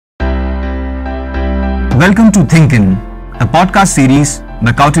Welcome to Thinkin, a podcast series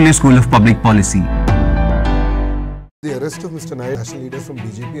by Kautilya School of Public Policy. The arrest of Mr. Naidu, national leader from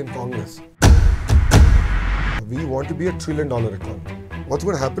BJP and Congress. We want to be a $1 trillion economy. What's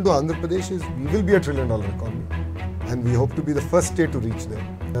going to happen to Andhra Pradesh is we will be a $1 trillion economy. And we hope to be the first state to reach there.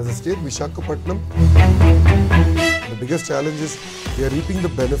 As a state, Visakhapatnam, the biggest challenge is we are reaping the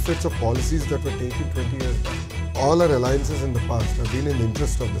benefits of policies that were taken 20 years back. All our alliances in the past have been in the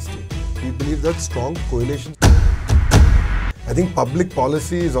interest of the state. We believe that strong coalition. I think public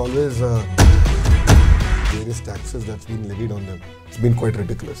policy is always various taxes that's been levied on them. It's been quite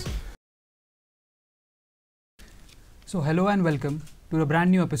ridiculous. So hello and welcome to a brand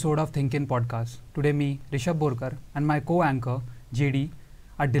new episode of Thinkin podcast. Today me, Rishabh Borkar, and my co-anchor, JD,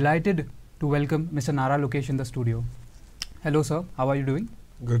 are delighted to welcome Mr. Nara Lokesh in the studio. Hello sir, how are you doing?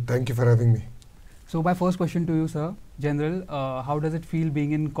 Good, thank you for having me. So my first question to you sir, General, how does it feel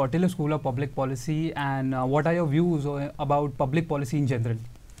being in Kautilya School of Public Policy, and what are your views about public policy in general?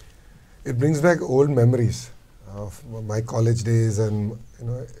 It brings back old memories of my college days, and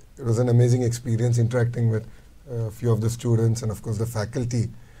it was an amazing experience interacting with a few of the students and of course the faculty.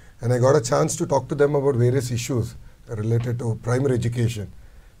 And I got a chance to talk to them about various issues related to primary education,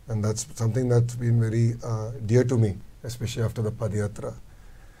 and that's something that's been very dear to me, especially after the padayatra.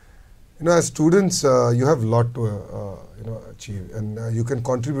 As students, you have a lot to achieve, and you can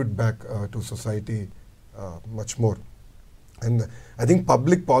contribute back to society much more. And I think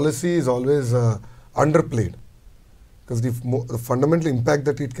public policy is always underplayed, because the fundamental impact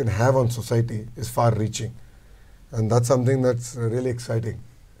that it can have on society is far-reaching, and that's something that's really exciting.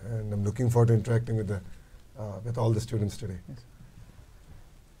 And I'm looking forward to interacting with all the students today. Yes.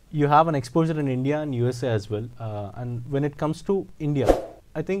 You have an exposure in India and USA as well, and when it comes to India,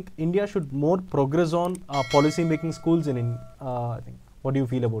 I think India should more progress on policy making schools I think. What do you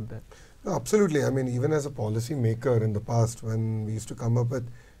feel about that? No, absolutely. I mean, even as a policy maker in the past, when we used to come up with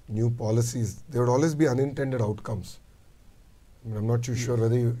new policies, there would always be unintended outcomes. I mean, I'm not too sure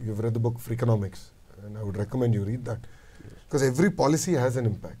whether you've read the book Freakonomics, and I would recommend you read that. Because every policy has an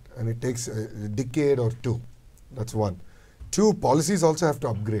impact, and it takes a decade or two. That's one. Two, policies also have to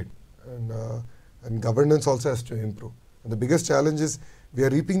upgrade, and governance also has to improve. And the biggest challenge is we are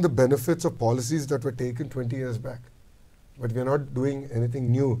reaping the benefits of policies that were taken 20 years back. But we are not doing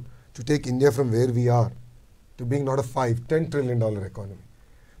anything new to take India from where we are to being not a $10 trillion economy.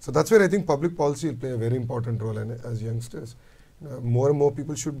 So that's where I think public policy will play a very important role. And as youngsters, more and more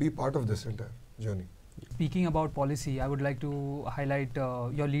people should be part of this entire journey. Speaking about policy, I would like to highlight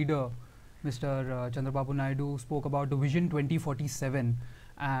your leader, Mr. Chandrababu Naidu, spoke about the Vision 2047.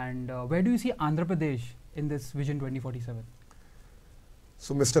 And where do you see Andhra Pradesh in this Vision 2047?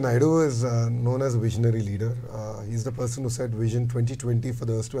 So Mr. Naidu is known as a visionary leader. He's the person who said Vision 2020 for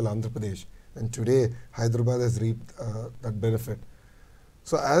the erstwhile Andhra Pradesh. And today, Hyderabad has reaped that benefit.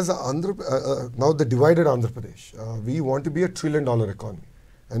 So as now the divided Andhra Pradesh, we want to be a $1 trillion economy.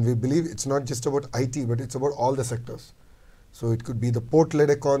 And we believe it's not just about IT, but it's about all the sectors. So it could be the port-led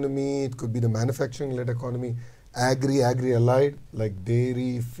economy, it could be the manufacturing-led economy, agri-allied, like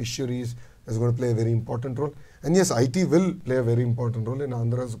dairy, fisheries, is going to play a very important role. And yes, IT will play a very important role in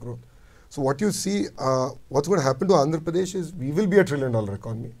Andhra's growth. So what you see, what's going to happen to Andhra Pradesh is we will be a $1 trillion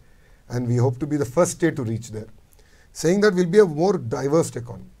economy, and we hope to be the first state to reach there. Saying that we'll be a more diverse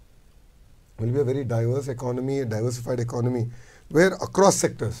economy. We'll be a very diverse economy, a diversified economy, where across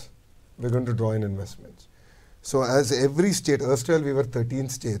sectors we're going to draw in investments. So as every state, erstwhile we were 13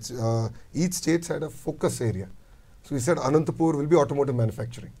 states, each state had a focus area. So we said Anantapur will be automotive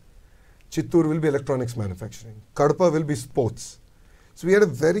manufacturing. Chittoor will be electronics manufacturing. Kadapa will be sports. So we had a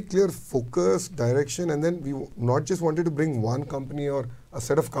very clear focus, direction, and then we not just wanted to bring one company or a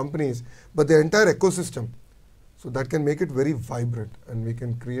set of companies, but the entire ecosystem. So that can make it very vibrant, and we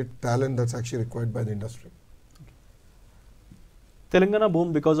can create talent that's actually required by the industry. Telangana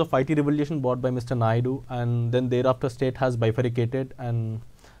boomed because of IT revolution brought by Mr. Naidu, and then thereafter state has bifurcated, and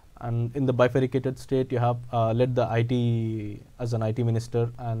in the bifurcated state you have led the IT as an IT minister,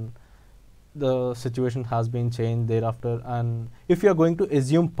 and the situation has been changed thereafter. And if you are going to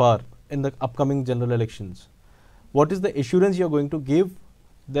assume par in the upcoming general elections, what is the assurance you are going to give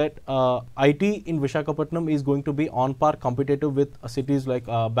that IT in Visakhapatnam is going to be on par competitive with cities like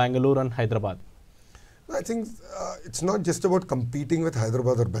Bangalore and Hyderabad? I think it's not just about competing with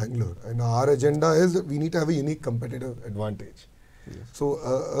Hyderabad or Bangalore. And our agenda is that we need to have a unique competitive advantage. Yes. So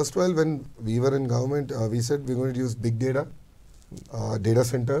erstwhile when we were in government, we said we're going to use big data, data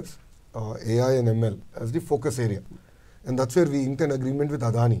centers, AI and ML as the focus area. And that's where we inked an agreement with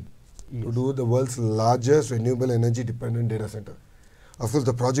Adani to do the world's largest renewable energy dependent data center. Of course,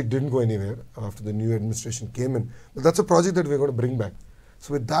 the project didn't go anywhere after the new administration came in, but that's a project that we're going to bring back.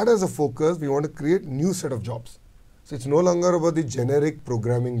 So with that as a focus, we want to create new set of jobs. So it's no longer about the generic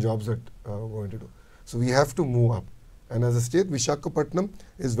programming jobs that we're going to do. So we have to move up. And as a state, Visakhapatnam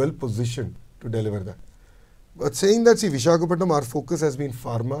is well positioned to deliver that. But saying that, see, Visakhapatnam, our focus has been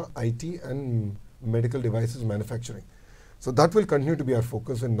pharma, IT and medical devices manufacturing. So that will continue to be our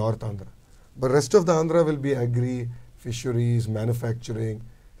focus in North Andhra. But rest of the Andhra will be agri, fisheries, manufacturing,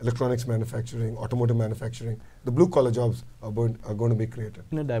 electronics manufacturing, automotive manufacturing. The blue collar jobs are going to be created.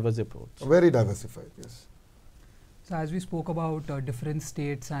 In a diverse approach. Very diversified, yes. So as we spoke about different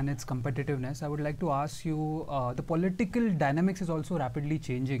states and its competitiveness, I would like to ask you, the political dynamics is also rapidly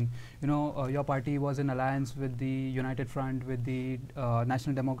changing. You know, your party was in alliance with the United Front, with the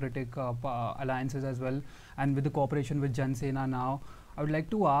National Democratic alliances as well, and with the cooperation with Jan Sena now. I would like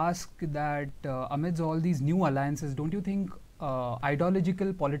to ask that amidst all these new alliances, don't you think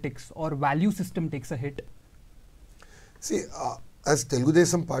ideological politics or value system takes a hit? See, as Telugu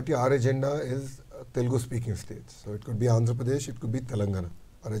Desam Party, our agenda is Telugu speaking states. So it could be Andhra Pradesh, it could be Telangana.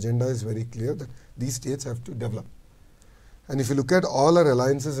 Our agenda is very clear that these states have to develop. And if you look at all our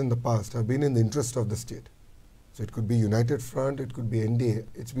alliances in the past have been in the interest of the state. So it could be United Front, it could be NDA,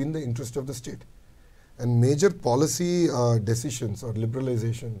 it's been the interest of the state. And major policy decisions or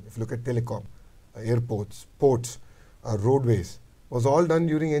liberalization, if you look at telecom, airports, ports, roadways, was all done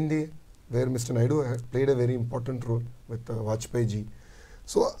during NDA, where Mr. Naidu played a very important role with Vajpayee ji.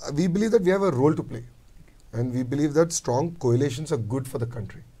 So we believe that we have a role to play, and we believe that strong coalitions are good for the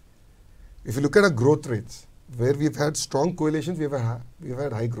country. If you look at our growth rates, where we've had strong coalitions, we've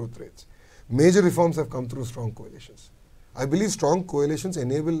had high growth rates. Major reforms have come through strong coalitions. I believe strong coalitions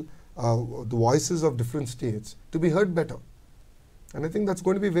enable the voices of different states to be heard better. And I think that's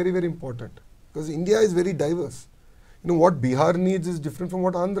going to be very, very important, because India is very diverse. You know, what Bihar needs is different from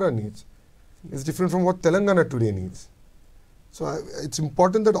what Andhra needs. It's different from what Telangana today needs. So it's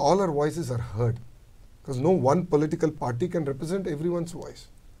important that all our voices are heard, because no one political party can represent everyone's voice.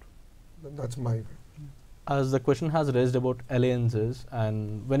 That's my view. As the question has raised about alliances,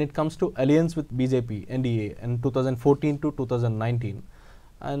 and when it comes to alliance with BJP, NDA in 2014 to 2019,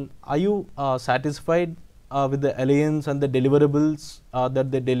 and are you satisfied with the alliance and the deliverables that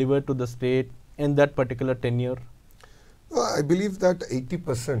they delivered to the state in that particular tenure? I believe that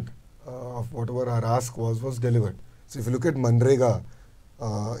 80% of whatever our ask was delivered. So if you look at Manrega,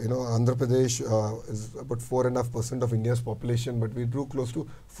 Andhra Pradesh is about 4.5% of India's population, but we drew close to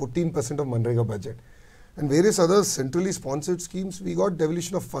 14% of Manrega budget. And various other centrally sponsored schemes, we got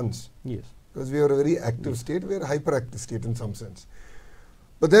devolution of funds. Yes. Because we are a very active state, we are a hyperactive state in some sense.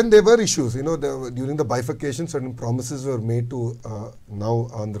 But then there were issues, during the bifurcation, certain promises were made to now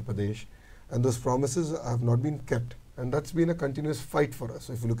Andhra Pradesh, and those promises have not been kept. And that's been a continuous fight for us.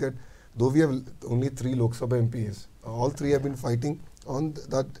 So if you look at, though we have only 3 Lok Sabha MPs, all 3 have been fighting on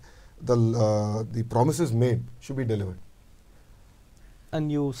that the promises made should be delivered.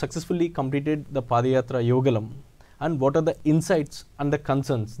 And you successfully completed the padayatra yuvagalam. And what are the insights and the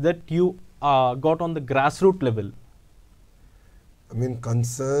concerns that you got on the grassroots level? I mean,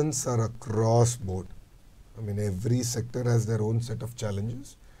 concerns are across board. I mean, every sector has their own set of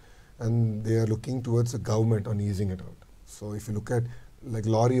challenges, and they are looking towards the government on easing it out. So if you look at like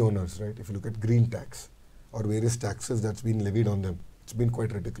lorry owners, right? If you look at green tax or various taxes that's been levied on them, it's been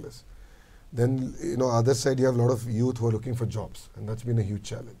quite ridiculous. Then, other side you have a lot of youth who are looking for jobs, and that's been a huge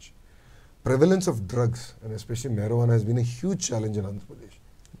challenge. Prevalence of drugs, and especially marijuana, has been a huge challenge in Andhra Pradesh.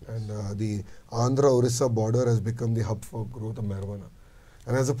 And the Andhra-Orissa border has become the hub for growth of marijuana.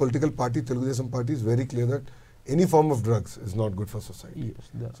 And as a political party, Telugu Desam Party is very clear that any form of drugs is not good for society.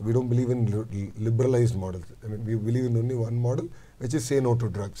 Yes, so we don't believe in liberalized models. I mean, we believe in only one model, which is say no to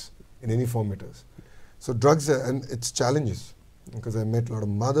drugs in any form it is. So drugs and its challenges, because I met a lot of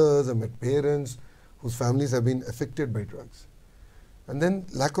mothers, I met parents whose families have been affected by drugs. And then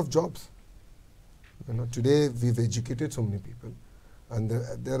lack of jobs. Today we've educated so many people, and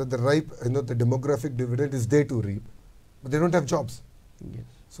they're at the ripe, the demographic dividend is there to reap, but they don't have jobs. Yes.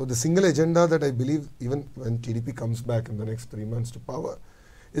 So the single agenda that I believe, even when TDP comes back in the next 3 months to power,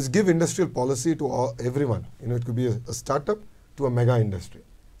 is give industrial policy to everyone. It could be a startup to a mega industry.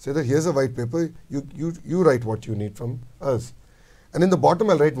 Say that here's a white paper, you write what you need from us. And in the bottom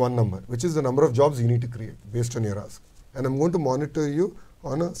I'll write one number, which is the number of jobs you need to create based on your ask. And I'm going to monitor you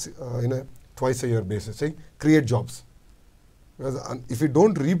on a twice a year basis, saying create jobs. Because if we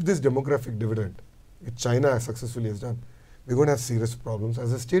don't reap this demographic dividend, which China successfully has done, we're going to have serious problems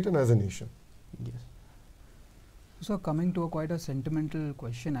as a state and as a nation. Yes. So coming to quite a sentimental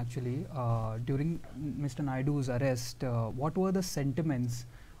question actually, during Mr. Naidu's arrest, what were the sentiments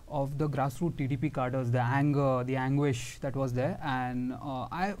of the grassroots TDP cadres, the anger, the anguish that was there? And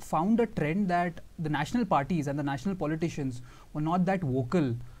I found a trend that the national parties and the national politicians were not that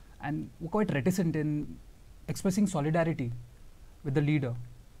vocal and were quite reticent in expressing solidarity with the leader.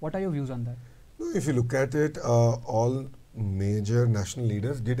 What are your views on that? No, if you look at it, all major national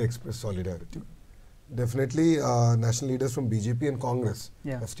leaders did express solidarity. Definitely, national leaders from BJP and Congress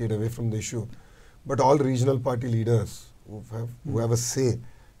have stayed away from the issue. But all regional party leaders who have a say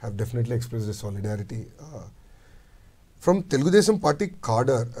have definitely expressed their solidarity. From Telugu Desam Party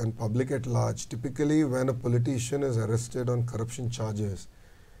cadre and public at large, typically when a politician is arrested on corruption charges,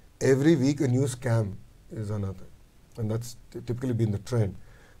 every week a new scam is another. And that's typically been the trend.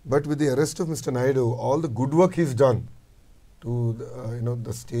 But with the arrest of Mr. Naidu, all the good work he's done to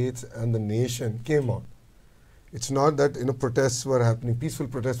the states and the nation came out. It's not that protests were happening, peaceful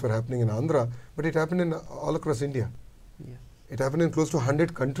protests were happening in Andhra, but it happened in all across India. Yes. It happened in close to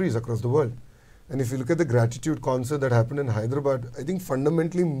 100 countries across the world. And if you look at the gratitude concert that happened in Hyderabad, I think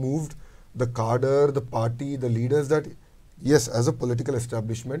fundamentally moved the cadre, the party, the leaders that, yes, as a political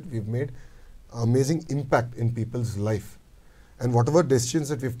establishment, we've made amazing impact in people's life. And whatever decisions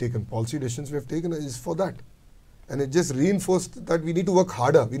that we've taken, policy decisions we have taken is for that. And it just reinforced that we need to work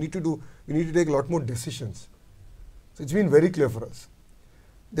harder. We need to take a lot more decisions. So it's been very clear for us.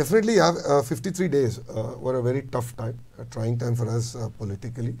 Definitely, 53 days were a very tough time, a trying time for us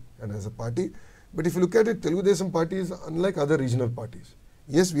politically and as a party. But if you look at it, Telugu Desam Party is unlike other regional parties.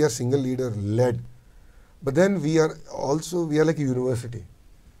 Yes, we are single leader led, but then we are like a university.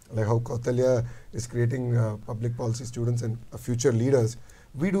 Like how Kautalya is creating public policy students and future leaders.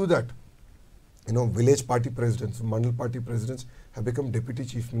 We do that. Village party presidents, mandal party presidents have become deputy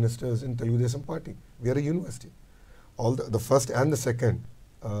chief ministers in Telugu Desam Party. We are a university. All the first and the second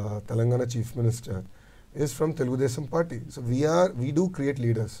Telangana chief minister is from Telugu Desam Party. So we do create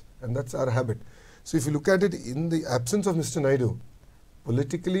leaders, and that's our habit. So if you look at it, in the absence of Mr. Naidu,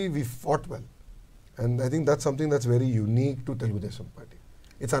 politically we fought well. And I think that's something that's very unique to Telugu Desam Party.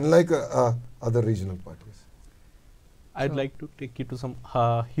 It's unlike other regional parties. I'd like to take you to some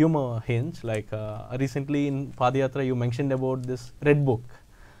humor hints. Like recently in Padayatra, you mentioned about this red book.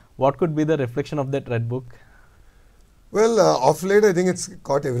 What could be the reflection of that red book? Well, of late, I think it's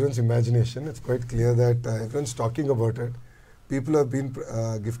caught everyone's imagination. It's quite clear that everyone's talking about it. People have been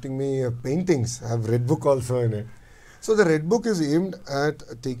gifting me paintings, have red book also in it. So the red book is aimed at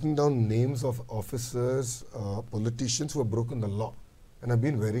taking down names of officers, politicians who have broken the law. And I've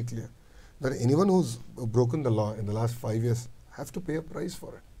been very clear that anyone who's broken the law in the last 5 years have to pay a price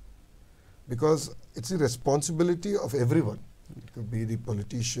for it. Because it's the responsibility of everyone. It could be the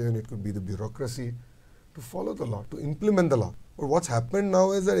politician, it could be the bureaucracy, to follow the law, to implement the law. But what's happened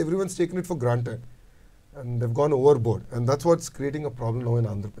now is that everyone's taken it for granted. And they've gone overboard. And that's what's creating a problem now in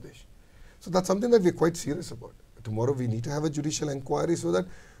Andhra Pradesh. So that's something that we're quite serious about. Tomorrow we need to have a judicial inquiry so that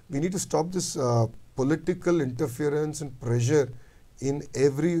we need to stop this political interference and pressure in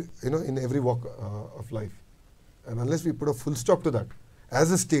every walk of life. And unless we put a full stop to that,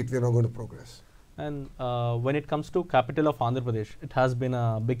 as a state, we are not going to progress. And when it comes to capital of Andhra Pradesh, it has been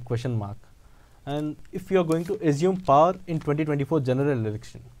a big question mark. And if you are going to assume power in 2024 general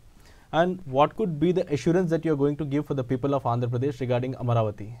election, and what could be the assurance that you are going to give for the people of Andhra Pradesh regarding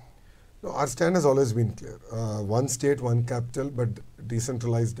Amaravathy? No, our stand has always been clear. One state, one capital, but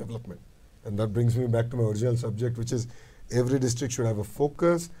decentralized development. And that brings me back to my original subject, which is every district should have a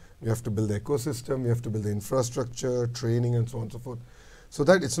focus. We have to build the ecosystem, we have to build the infrastructure, training, and so on and so forth. So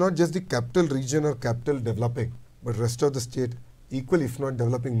that it's not just the capital region or capital developing, but rest of the state equally, if not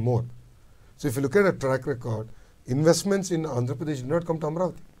developing more. So if you look at a track record, investments in Andhra Pradesh did not come to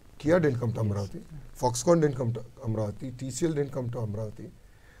Amravati. Kia didn't come to Amravati. Foxconn didn't come to Amravati. TCL didn't come to Amravati.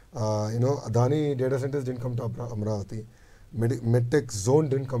 Adani data centers didn't come to Amravati. Medtech zone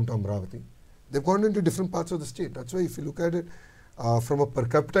didn't come to Amravati. They've gone into different parts of the state. That's why if you look at it from a per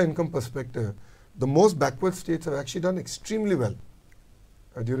capita income perspective, the most backward states have actually done extremely well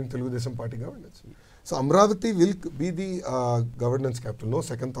during Telugu Desam Party governance. So Amravati will be the governance capital, no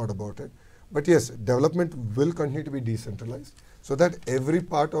second thought about it. But yes, development will continue to be decentralized so that every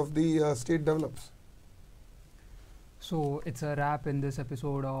part of the state develops. So it's a wrap in this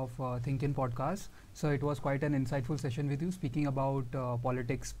episode of Think In Podcast. So it was quite an insightful session with you, speaking about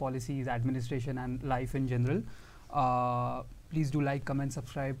politics, policies, administration, and life in general. Please do like, comment,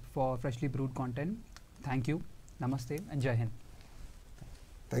 subscribe for freshly brewed content. Thank you. Namaste and Jai Hind.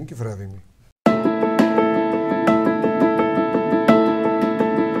 Thank you for having me.